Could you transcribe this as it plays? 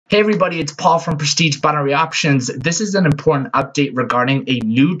Hey everybody, it's Paul from Prestige Binary Options. This is an important update regarding a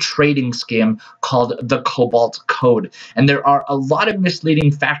new trading scam called the Cobalt code. And there are a lot of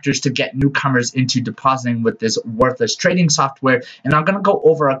misleading factors to get newcomers into depositing with this worthless trading software. And I'm going to go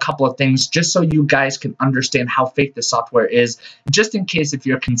over a couple of things just so you guys can understand how fake the software is, just in case if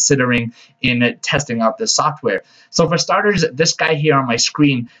you're considering in testing out this software. So for starters, this guy here on my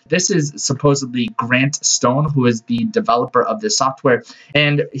screen, this is supposedly Grant Stone, who is the developer of this software.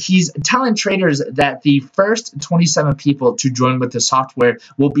 And he's telling traders that the first 27 people to join with the software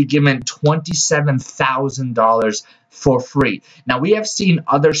will be given $27,000 for free. Now, we have seen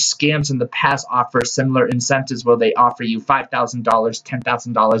other scams in the past offer similar incentives where they offer you $5,000, $10,000,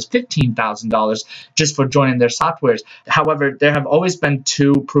 $15,000 just for joining their softwares. However, there have always been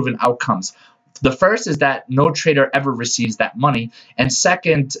two proven outcomes. The first is that no trader ever receives that money. And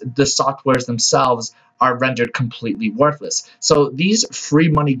second, the softwares themselves are rendered completely worthless. So these free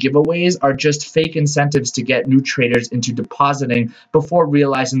money giveaways are just fake incentives to get new traders into depositing before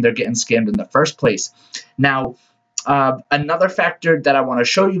realizing they're getting scammed in the first place. Now, another factor that I want to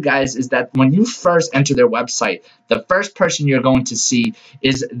show you guys is that when you first enter their website, the first person you're going to see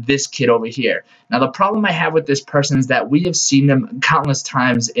is this kid over here. Now, the problem I have with this person is that we have seen him countless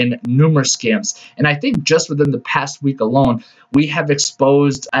times in numerous scams. And I think just within the past week alone, we have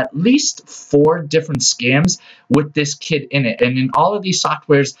exposed at least 4 different scams with this kid in it. And in all of these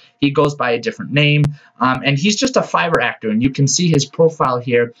softwares, he goes by a different name. And he's just a Fiverr actor. And you can see his profile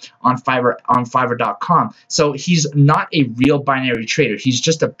here on Fiverr.com. So he's not a real binary trader. He's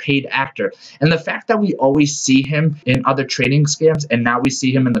just a paid actor. And the fact that we always see him in other trading scams and now we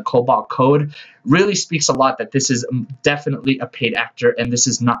see him in the Cobalt code really speaks a lot that this is definitely a paid actor and this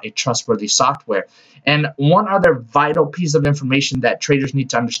is not a trustworthy software. And one other vital piece of information that traders need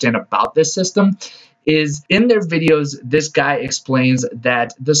to understand about this system is in their videos, this guy explains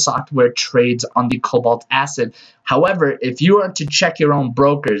that the software trades on the Cobalt asset. However, if you are to check your own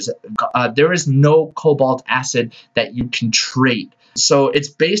brokers, there is no Cobalt asset that you can trade. So it's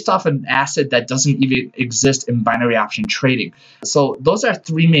based off an asset that doesn't even exist in binary option trading. So those are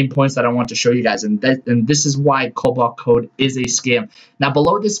 3 main points that I want to show you guys. And this is why Cobalt code is a scam. Now,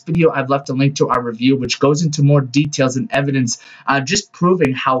 below this video, I've left a link to our review, which goes into more details and evidence, just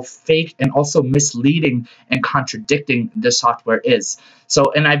proving how fake and also misleading and contradicting this software is.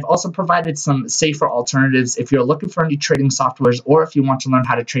 So, and I've also provided some safer alternatives if you're looking for any trading softwares or if you want to learn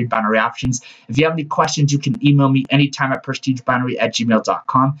how to trade binary options. If you have any questions, you can email me anytime at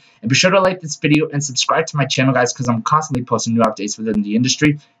prestigebinary@gmail.com. And be sure to like this video and subscribe to my channel, guys, because I'm constantly posting new updates within the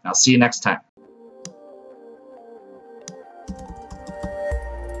industry. And I'll see you next time.